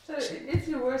So if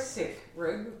you were sick,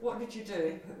 Rube, what did you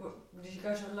do? Did you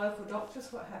go to the local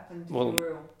doctors? What happened if you were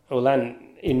ill? Well, then,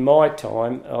 in my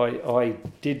time, I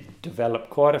did develop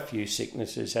quite a few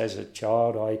sicknesses as a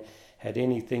child. I had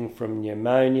anything from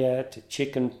pneumonia to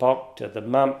chicken pox to the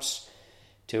mumps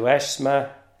to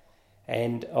asthma,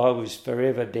 and I was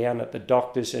forever down at the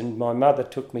doctor's, and my mother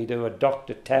took me to a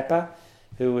Dr. Tapper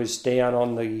who was down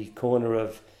on the corner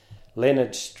of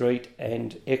Leonard Street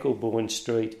and Ecclebourne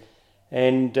Street.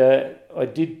 And I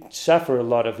did suffer a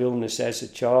lot of illness as a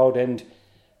child and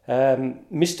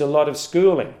missed a lot of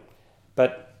schooling.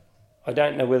 But I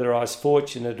don't know whether I was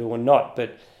fortunate or not,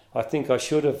 but I think I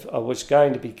should have. I was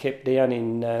going to be kept down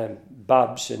in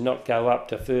Bubs and not go up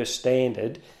to first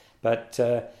standard. But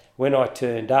when I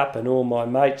turned up and all my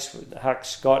mates, Huck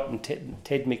Scott and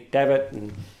Ted McDavitt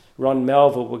and Ron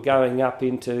Melville, were going up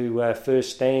into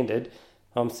first standard,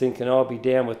 I'm thinking I'll be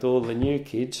down with all the new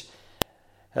kids.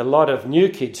 A lot of new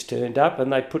kids turned up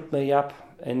and they put me up,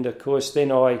 and of course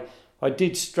then I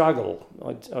did struggle.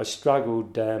 I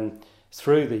struggled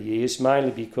through the years,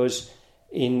 mainly because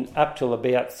up till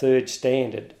about third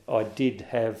standard I did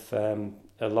have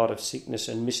a lot of sickness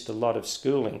and missed a lot of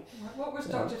schooling. What was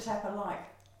Dr. Tapper like?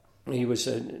 He was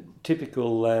a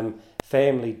typical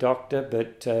family doctor,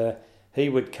 but he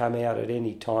would come out at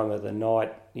any time of the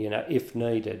night, if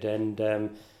needed,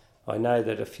 and I know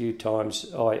that a few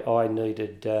times I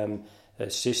needed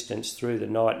assistance through the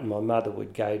night, and my mother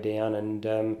would go down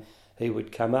and he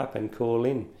would come up and call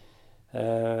in.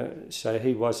 So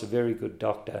he was a very good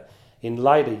doctor. In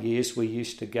later years, we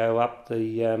used to go up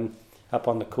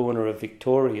on the corner of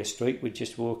Victoria Street. We'd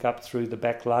just walk up through the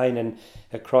back lane and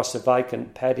across a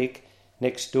vacant paddock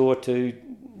next door to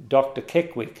Dr.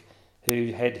 Kekwick,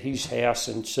 who had his house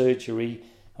and surgery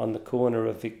on the corner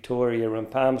of Victoria and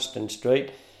Palmerston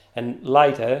Street. And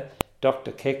later,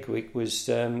 Dr. Kekwick was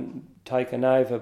taken over